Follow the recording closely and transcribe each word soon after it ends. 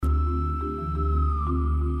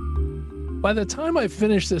By the time I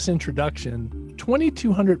finish this introduction,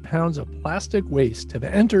 2,200 pounds of plastic waste have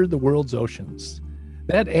entered the world's oceans.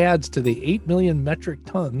 That adds to the 8 million metric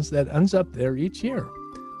tons that ends up there each year.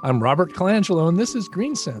 I'm Robert Colangelo, and this is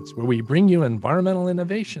GreenSense, where we bring you environmental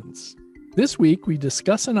innovations. This week, we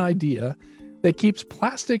discuss an idea that keeps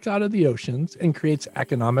plastic out of the oceans and creates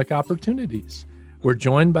economic opportunities. We're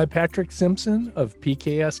joined by Patrick Simpson of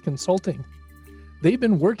PKS Consulting. They've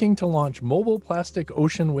been working to launch mobile plastic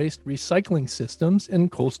ocean waste recycling systems in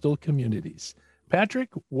coastal communities. Patrick,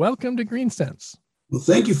 welcome to GreenSense. Well,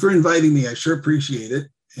 thank you for inviting me. I sure appreciate it.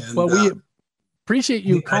 And, we appreciate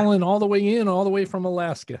you calling all the way from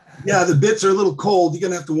Alaska. Yeah, the bits are a little cold. You're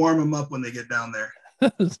going to have to warm them up when they get down there.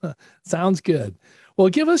 Sounds good. Well,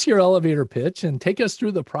 give us your elevator pitch and take us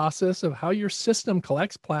through the process of how your system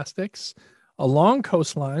collects plastics along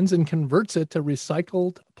coastlines and converts it to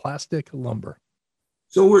recycled plastic lumber.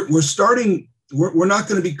 So we're not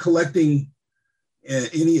going to be collecting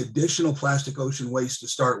any additional plastic ocean waste to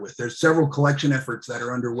start with. There's several collection efforts that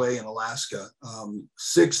are underway in Alaska,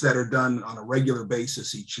 6 that are done on a regular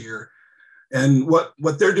basis each year. And what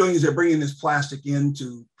they're doing is they're bringing this plastic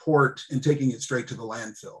into port and taking it straight to the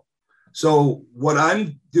landfill. So what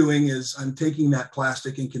I'm doing is I'm taking that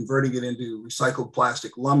plastic and converting it into recycled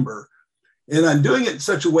plastic lumber. And I'm doing it in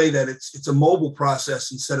such a way that it's a mobile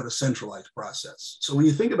process instead of a centralized process. So when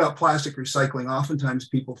you think about plastic recycling, oftentimes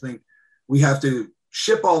people think we have to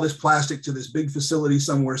ship all this plastic to this big facility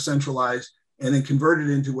somewhere centralized and then convert it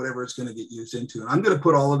into whatever it's going to get used into. And I'm going to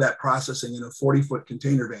put all of that processing in a 40-foot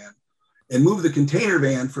container van and move the container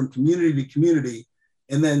van from community to community.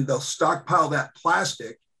 And then they'll stockpile that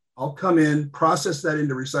plastic. I'll come in, process that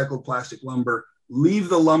into recycled plastic lumber, leave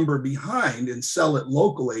the lumber behind and sell it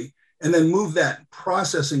locally, and then move that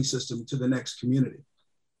processing system to the next community.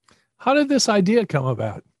 How did this idea come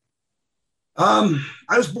about?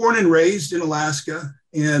 I was born and raised in Alaska,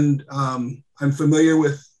 and I'm familiar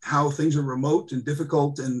with how things are remote and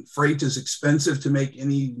difficult, and freight is expensive to make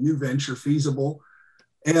any new venture feasible.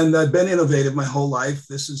 And I've been innovative my whole life.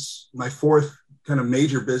 This is my 4th kind of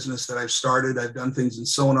major business that I've started. I've done things in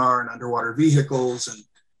sonar and underwater vehicles,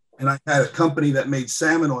 and I had a company that made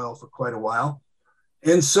salmon oil for quite a while.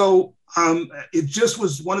 And so it just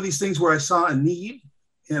was one of these things where I saw a need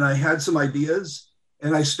and I had some ideas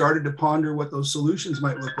and I started to ponder what those solutions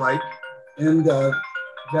might look like. And that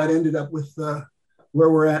ended up with where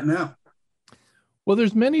we're at now. Well,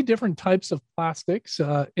 there's many different types of plastics.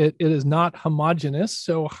 It is not homogeneous.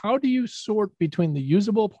 So how do you sort between the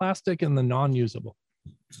usable plastic and the non-usable?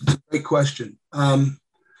 Great question.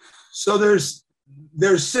 So there's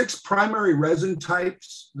 6 primary resin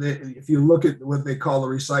types. If you look at what they call a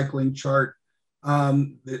recycling chart,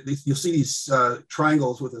 you'll see these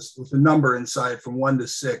triangles with a number inside from 1 to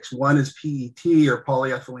 6. 1 is PET or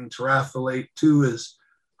polyethylene terephthalate. 2 is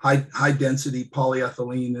high density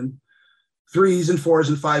polyethylene, and 3s and 4s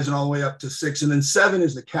and 5s and all the way up to 6. And then 7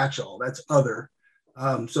 is the catch-all. That's other.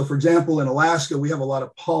 So for example, in Alaska, we have a lot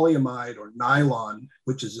of polyamide or nylon,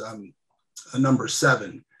 which is a number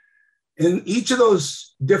 7. And each of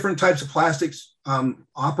those different types of plastics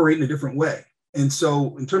operate in a different way. And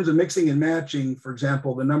so in terms of mixing and matching, for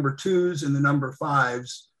example, the number 2s and the number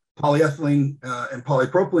 5s, polyethylene and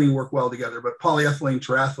polypropylene work well together, but polyethylene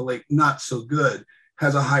terephthalate, not so good,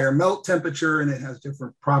 has a higher melt temperature and it has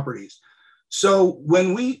different properties. So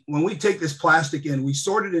when we take this plastic in, we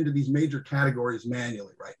sort it into these major categories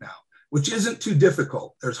manually right now, which isn't too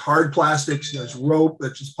difficult. There's hard plastics, there's rope,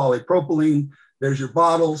 that's just polypropylene, there's your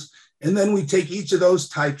bottles. And then we take each of those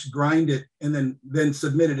types, grind it, and then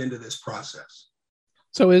submit it into this process.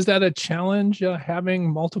 So is that a challenge,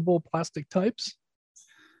 having multiple plastic types?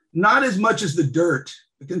 Not as much as the dirt.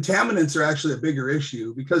 The contaminants are actually a bigger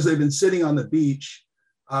issue because they've been sitting on the beach.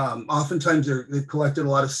 Oftentimes they've collected a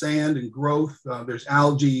lot of sand and growth. There's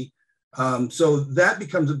algae. So that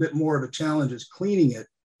becomes a bit more of a challenge is cleaning it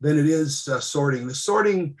than it is sorting. The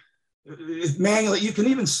sorting is manually. You can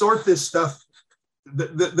even sort this stuff.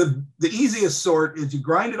 The easiest sort is you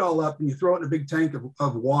grind it all up and you throw it in a big tank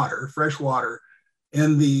of water, fresh water,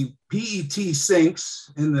 and the PET sinks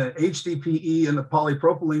and the HDPE and the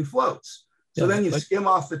polypropylene floats. So then you skim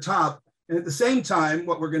off the top. And at the same time,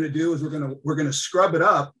 what we're going to do is we're going to scrub it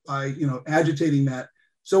up by agitating that.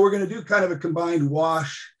 So we're going to do kind of a combined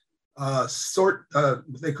wash sort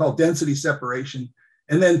they call density separation,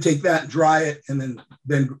 and then take that, dry it, and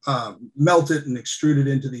then melt it and extrude it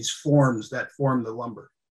into these forms that form the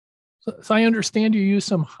lumber. So I understand you use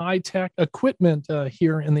some high-tech equipment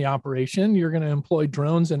here in the operation. You're going to employ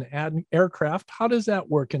drones and add aircraft. How does that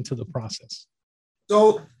work into the process?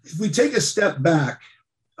 So if we take a step back,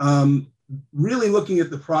 really looking at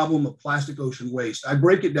the problem of plastic ocean waste, I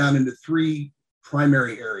break it down into three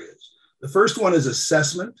primary areas. The first one is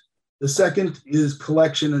assessment, the second is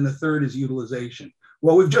collection, and the third is utilization.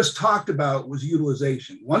 What we've just talked about was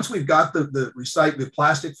utilization. Once we've got the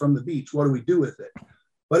plastic from the beach, what do we do with it?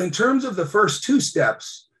 But in terms of the first two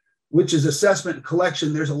steps, which is assessment and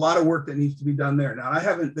collection, there's a lot of work that needs to be done there. Now, I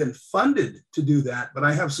haven't been funded to do that, but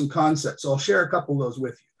I have some concepts. So I'll share a couple of those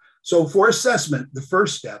with you. So for assessment, the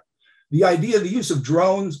first step, the idea of the use of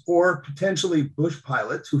drones or potentially bush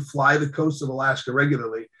pilots who fly the coasts of Alaska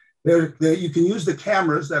regularly, you can use the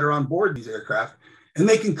cameras that are on board these aircraft, and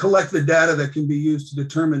they can collect the data that can be used to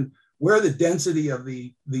determine where the density of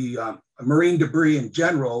the marine debris in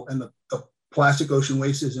general and the plastic ocean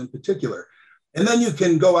waste is in particular. And then you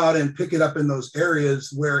can go out and pick it up in those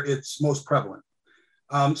areas where it's most prevalent.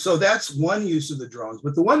 So that's one use of the drones.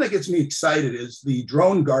 But the one that gets me excited is the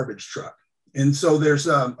drone garbage truck. And so there's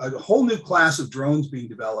a whole new class of drones being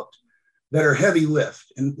developed that are heavy lift.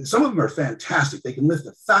 And some of them are fantastic. They can lift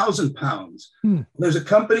 1,000 pounds. There's a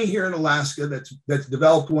company here in Alaska that's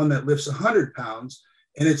developed one that lifts 100 pounds,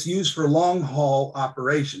 and it's used for long haul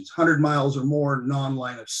operations, 100 miles or more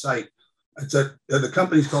non-line of sight. The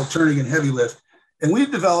company's called Turnagain Heavy Lift. And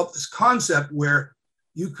we've developed this concept where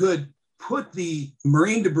you could put the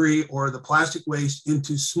marine debris or the plastic waste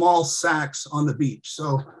into small sacks on the beach.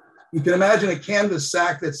 So you can imagine a canvas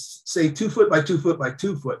sack that's, say, 2 foot by 2 foot by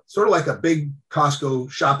 2 foot, sort of like a big Costco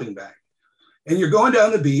shopping bag. And you're going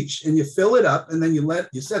down the beach and you fill it up, and then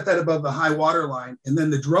you set that above the high water line. And then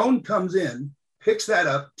the drone comes in, picks that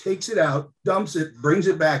up, takes it out, dumps it, brings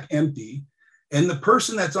it back empty. And the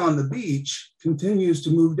person that's on the beach continues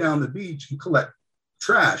to move down the beach and collect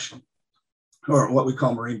trash, or what we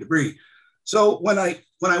call marine debris. So when I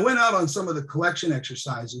went out on some of the collection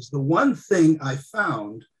exercises, the one thing I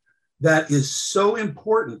found that is so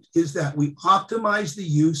important is that we optimize the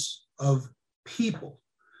use of people.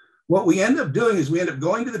 What we end up doing is we end up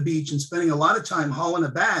going to the beach and spending a lot of time hauling a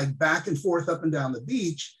bag back and forth up and down the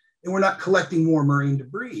beach, and we're not collecting more marine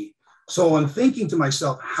debris. So I'm thinking to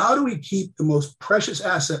myself, how do we keep the most precious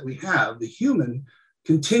asset we have, the human,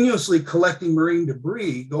 continuously collecting marine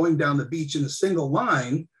debris, going down the beach in a single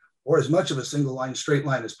line, or as much of a single line, straight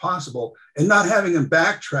line as possible, and not having them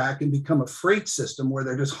backtrack and become a freight system where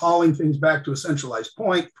they're just hauling things back to a centralized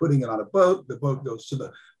point, putting it on a boat, the boat goes to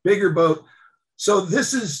the bigger boat. So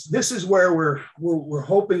this is where we're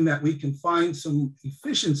hoping that we can find some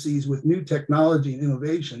efficiencies with new technology and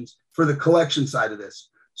innovations for the collection side of this.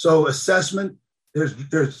 So assessment,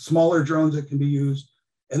 there's smaller drones that can be used.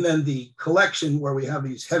 And then the collection where we have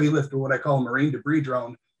these heavy lift, or what I call a marine debris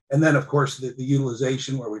drone. And then of course the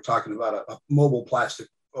utilization where we're talking about a mobile plastic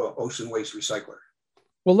ocean waste recycler.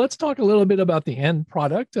 Well, let's talk a little bit about the end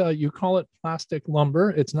product. You call it plastic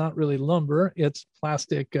lumber. It's not really lumber. It's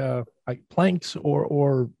plastic like planks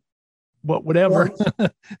or whatever.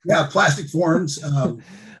 Yeah, plastic forms.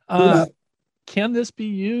 Can this be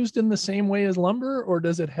used in the same way as lumber, or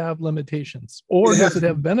does it have limitations, or does it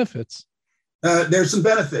have benefits? There's some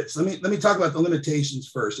benefits. Let me talk about the limitations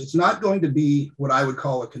first. It's not going to be what I would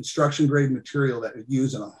call a construction grade material that would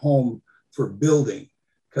use in a home for building,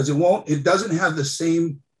 because it doesn't have the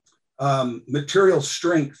same material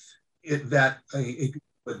strength that a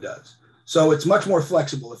wood does. So it's much more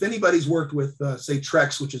flexible. If anybody's worked with, say,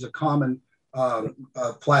 Trex, which is a common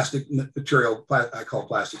plastic material, I call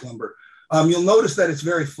plastic lumber, you'll notice that it's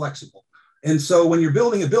very flexible. And so when you're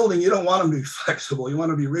building a building, you don't want them to be flexible. You want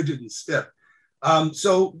them to be rigid and stiff.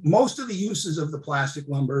 So most of the uses of the plastic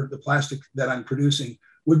lumber, the plastic that I'm producing,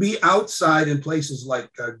 would be outside in places like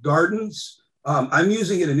gardens. I'm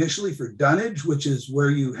using it initially for dunnage, which is where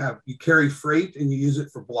you carry freight and you use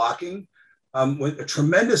it for blocking. When a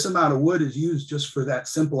tremendous amount of wood is used just for that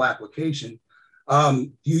simple application. You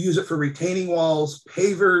use it for retaining walls,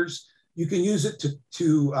 pavers. You can use it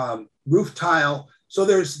to roof tile. So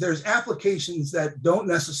there's applications that don't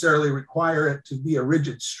necessarily require it to be a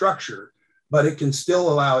rigid structure, but it can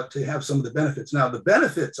still allow it to have some of the benefits. Now, the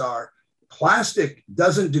benefits are plastic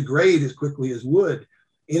doesn't degrade as quickly as wood.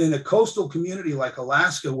 In a coastal community like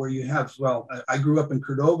Alaska, where you have, I grew up in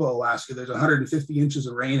Cordova, Alaska, there's 150 inches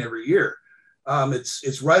of rain every year.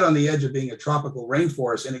 It's right on the edge of being a tropical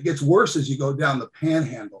rainforest, and it gets worse as you go down the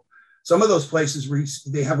panhandle. Some of those places,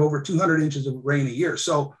 they have over 200 inches of rain a year.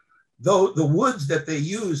 So though the woods that they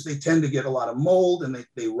use, they tend to get a lot of mold and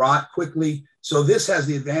they rot quickly. So this has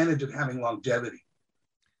the advantage of having longevity.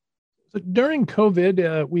 So during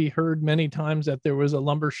COVID, we heard many times that there was a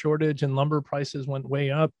lumber shortage and lumber prices went way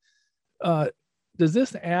up. Does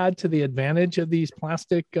this add to the advantage of these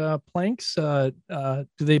plastic planks? Do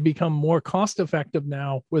they become more cost effective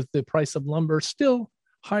now with the price of lumber still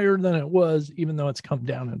higher than it was, even though it's come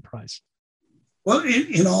down in price? Well,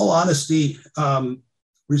 in all honesty,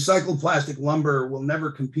 recycled plastic lumber will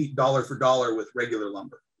never compete dollar for dollar with regular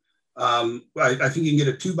lumber. I think you can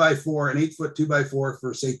get a 2x4, an 8-foot 2x4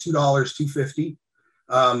 for say $2, $2.50.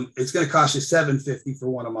 It's going to cost you $7.50 for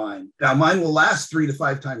one of mine. Now, mine will last 3 to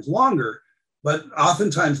 5 times longer, but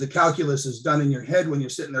oftentimes the calculus is done in your head when you're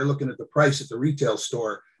sitting there looking at the price at the retail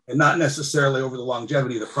store and not necessarily over the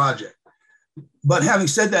longevity of the project. But having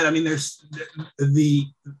said that, I mean, there's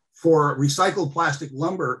for recycled plastic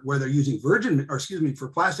lumber where they're using for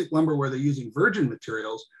plastic lumber where they're using virgin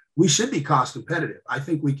materials, we should be cost competitive. I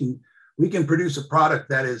think we can produce a product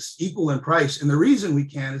that is equal in price. And the reason we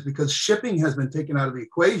can is because shipping has been taken out of the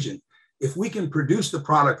equation. If we can produce the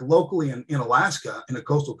product locally in Alaska, in a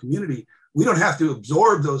coastal community, we don't have to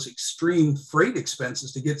absorb those extreme freight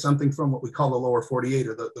expenses to get something from what we call the lower 48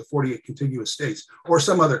 or the 48 contiguous states or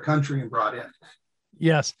some other country and brought in.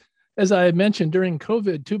 Yes. As I mentioned, during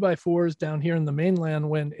COVID, 2x4s down here in the mainland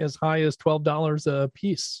went as high as $12 a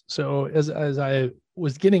piece. So as I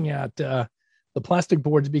was getting at, the plastic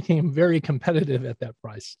boards became very competitive at that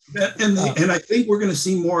price. And I think we're going to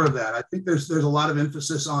see more of that. I think there's a lot of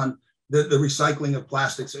emphasis on the recycling of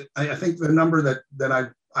plastics. I think the number that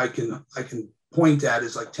I can point at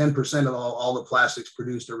is like 10% of all the plastics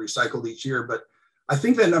produced are recycled each year. But I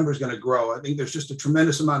think that number is going to grow. I think there's just a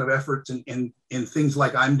tremendous amount of effort in things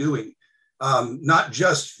like I'm doing, not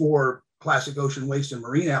just for plastic ocean waste and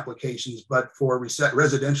marine applications, but for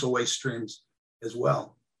residential waste streams as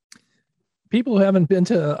well. People who haven't been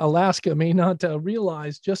to Alaska may not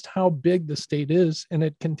realize just how big the state is, and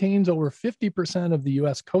it contains over 50% of the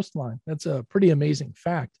U.S. coastline. That's a pretty amazing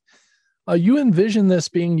fact. You envision this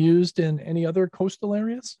being used in any other coastal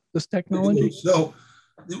areas, this technology? So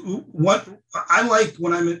what I like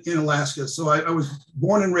when I'm in Alaska, so I was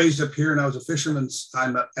born and raised up here, and I was a fisherman's,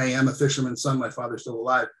 I am a fisherman's son. My father's still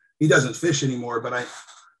alive. He doesn't fish anymore, but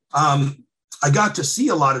I got to see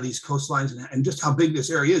a lot of these coastlines and just how big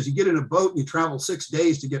this area is. You get in a boat and you travel 6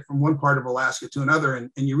 days to get from one part of Alaska to another,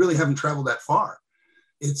 and you really haven't traveled that far.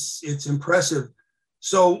 It's impressive.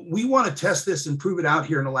 So we want to test this and prove it out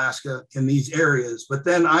here in Alaska in these areas. But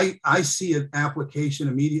then I see an application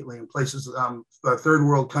immediately in places, third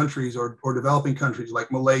world countries or developing countries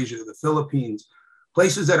like Malaysia, the Philippines,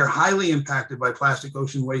 places that are highly impacted by plastic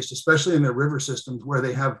ocean waste, especially in their river systems where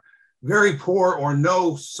they have very poor or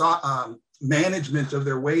no management of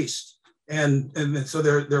their waste. And so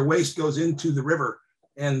their waste goes into the river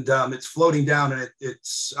and it's floating down and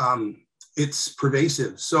it's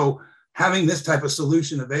pervasive. So having this type of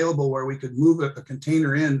solution available where we could move a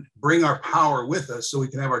container in, bring our power with us so we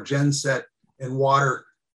can have our gen set and water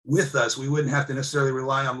with us, we wouldn't have to necessarily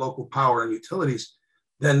rely on local power and utilities,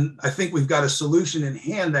 then I think we've got a solution in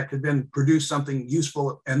hand that could then produce something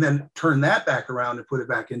useful and then turn that back around and put it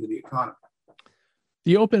back into the economy.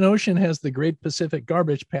 The open ocean has the Great Pacific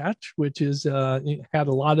Garbage Patch, which is had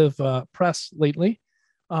a lot of press lately.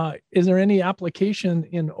 Is there any application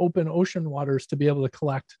in open ocean waters to be able to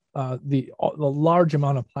collect the large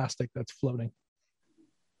amount of plastic that's floating?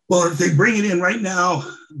 Well, if they bring it in right now,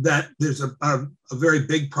 that there's a very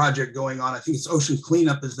big project going on. I think it's Ocean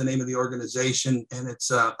Cleanup is the name of the organization, and it's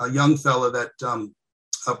a young fellow that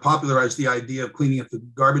popularized the idea of cleaning up the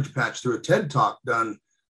garbage patch through a TED Talk done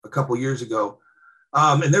a couple years ago.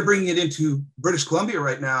 And they're bringing it into British Columbia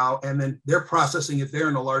right now, and then they're processing it there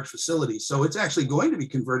in a large facility. So it's actually going to be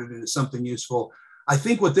converted into something useful. I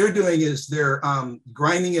think what they're doing is they're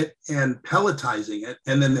grinding it and pelletizing it,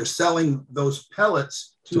 and then they're selling those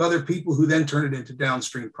pellets to other people who then turn it into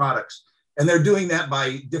downstream products. And they're doing that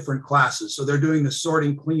by different classes. So they're doing the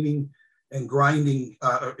sorting, cleaning, and grinding,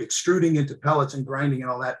 extruding into pellets and grinding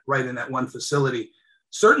and all that right in that one facility.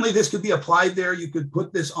 Certainly this could be applied there. You could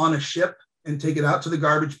put this on a ship and take it out to the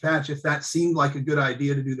garbage patch if that seemed like a good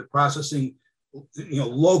idea to do the processing,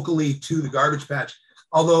 locally to the garbage patch.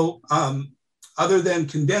 Although, other than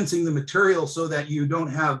condensing the material so that you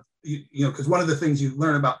don't have, because one of the things you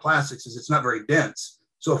learn about plastics is it's not very dense.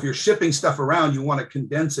 So if you're shipping stuff around, you want to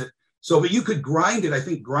condense it. But you could grind it. I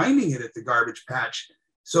think grinding it at the garbage patch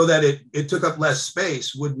so that it took up less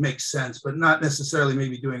space would make sense, but not necessarily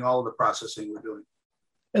maybe doing all of the processing we're doing.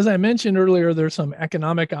 As I mentioned earlier, there's some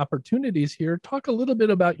economic opportunities here. Talk a little bit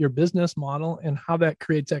about your business model and how that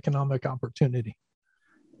creates economic opportunity.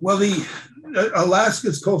 Well,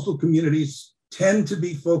 Alaska's coastal communities tend to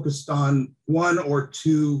be focused on one or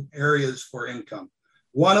two areas for income.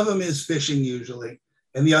 One of them is fishing usually,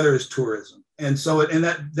 and the other is tourism. And so,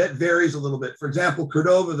 that varies a little bit. For example,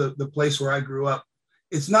 Cordova, the place where I grew up,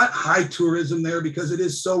 it's not high tourism there because it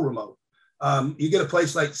is so remote. You get a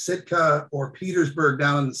place like Sitka or Petersburg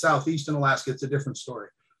down in the southeastern Alaska, it's a different story.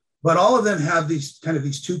 But all of them have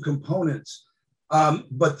these two components.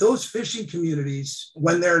 But those fishing communities,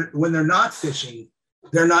 when they're not fishing,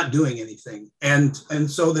 they're not doing anything, and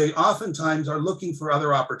so they oftentimes are looking for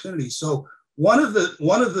other opportunities. So one of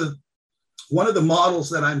the models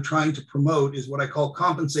that I'm trying to promote is what I call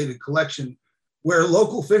compensated collection, where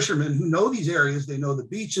local fishermen who know these areas, they know the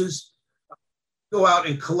beaches, go out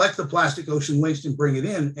and collect the plastic ocean waste and bring it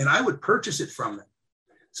in, and I would purchase it from them.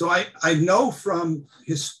 So I know from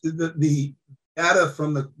the data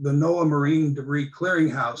from the NOAA Marine Debris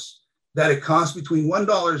Clearinghouse that it costs between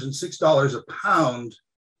 $1 and $6 a pound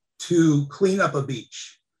to clean up a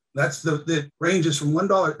beach. That ranges from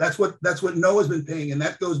 $1. That's what NOAA's been paying, and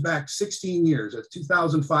that goes back 16 years. That's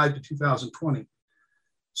 2005 to 2020.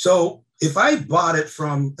 So if I bought it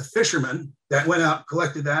from a fisherman that went out and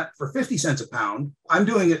collected that for 50 cents a pound, I'm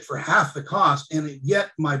doing it for half the cost, and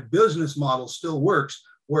yet my business model still works,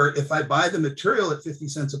 where if I buy the material at 50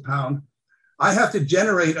 cents a pound, I have to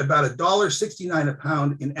generate about $1.69 a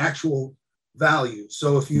pound in actual value.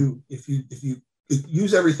 So if you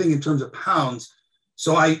use everything in terms of pounds,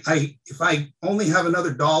 so if I only have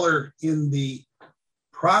another dollar in the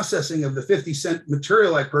processing of the 50-cent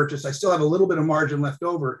material I purchased, I still have a little bit of margin left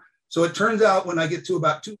over. So it turns out when I get to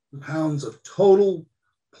about 2 pounds of total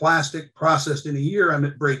plastic processed in a year, I'm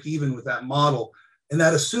at break even with that model. And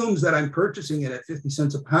that assumes that I'm purchasing it at 50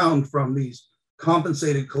 cents a pound from these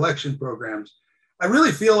compensated collection programs. I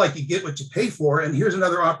really feel like you get what you pay for. And here's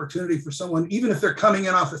another opportunity for someone, even if they're coming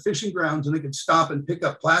in off the fishing grounds and they can stop and pick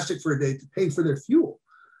up plastic for a day to pay for their fuel.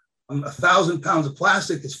 1,000 pounds of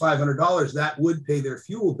plastic is $500. That would pay their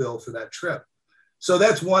fuel bill for that trip. So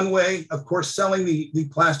that's one way. Of course, selling the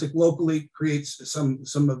plastic locally creates some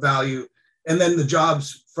value, and then the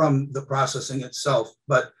jobs from the processing itself.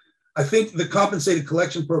 But I think the compensated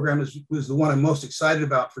collection program was the one I'm most excited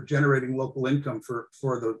about for generating local income for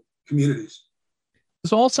the communities.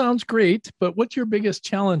 This all sounds great, but what's your biggest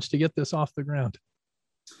challenge to get this off the ground?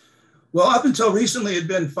 Well, up until recently, it had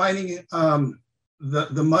been finding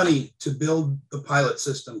the money to build the pilot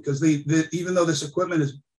system, because even though this equipment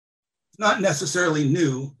is not necessarily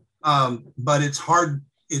new, but it's hard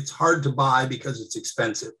to buy because it's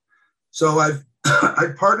expensive. So I've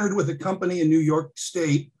partnered with a company in New York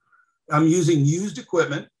State. I'm using used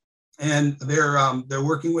equipment, and they're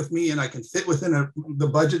working with me, and I can fit within the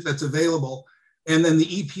budget that's available. And then the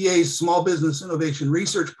EPA's Small Business Innovation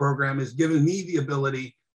Research Program has given me the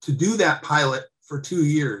ability to do that pilot for 2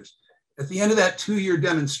 years. At the end of that 2-year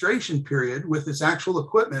demonstration period with this actual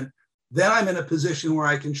equipment, then I'm in a position where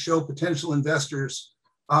I can show potential investors,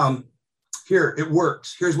 here, it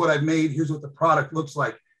works. Here's what I've made. Here's what the product looks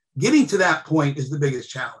like. Getting to that point is the biggest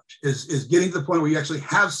challenge, is getting to the point where you actually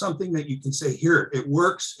have something that you can say, here, it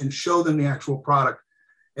works, and show them the actual product.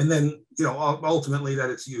 And then, ultimately that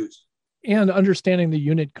it's used. And understanding the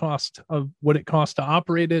unit cost of what it costs to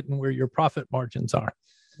operate it and where your profit margins are.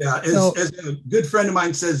 Yeah, as a good friend of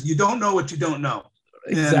mine says, you don't know what you don't know.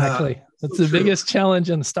 Exactly. And, that's so the true. biggest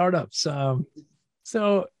challenge in startups.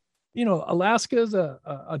 Alaska is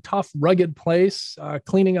a tough, rugged place.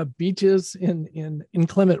 Cleaning up beaches in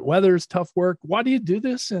inclement weather is tough work. Why do you do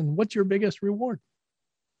this, and what's your biggest reward?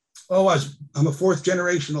 Oh, I'm a 4th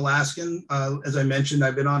generation Alaskan. As I mentioned,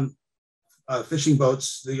 I've been on fishing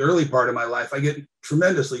boats the early part of my life. I get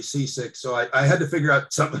tremendously seasick, so I had to figure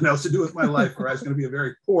out something else to do with my life, or I was going to be a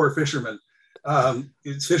very poor fisherman.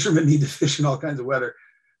 Fishermen need to fish in all kinds of weather.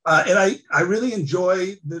 And I really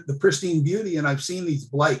enjoy the pristine beauty, and I've seen these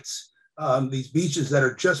blights, these beaches that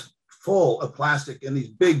are just full of plastic, and these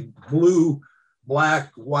big blue,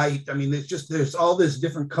 black, white. I mean, there's all this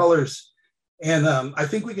different colors, and I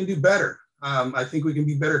think we can do better. I think we can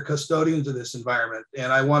be better custodians of this environment,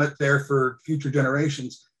 and I want it there for future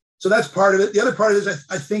generations. So that's part of it. The other part is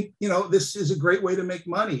I think, this is a great way to make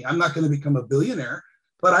money. I'm not going to become a billionaire,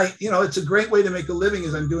 but it's a great way to make a living,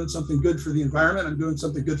 as I'm doing something good for the environment. I'm doing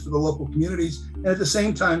something good for the local communities. And at the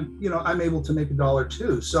same time, I'm able to make a dollar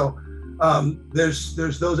too. So there's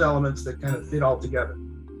those elements that kind of fit all together.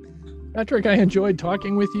 Patrick, I enjoyed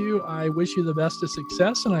talking with you. I wish you the best of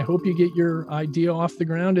success, and I hope you get your idea off the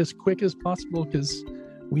ground as quick as possible, because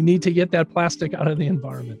we need to get that plastic out of the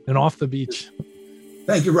environment and off the beach.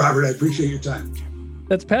 Thank you, Robert. I appreciate your time.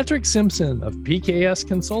 That's Patrick Simpson of PKS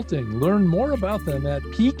Consulting. Learn more about them at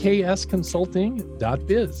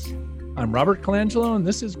pksconsulting.biz. I'm Robert Colangelo, and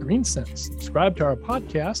this is GreenSense. Subscribe to our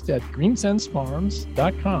podcast at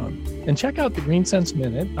greensensefarms.com and check out the GreenSense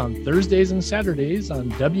Minute on Thursdays and Saturdays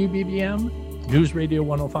on WBBM News Radio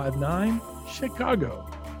 105.9 Chicago.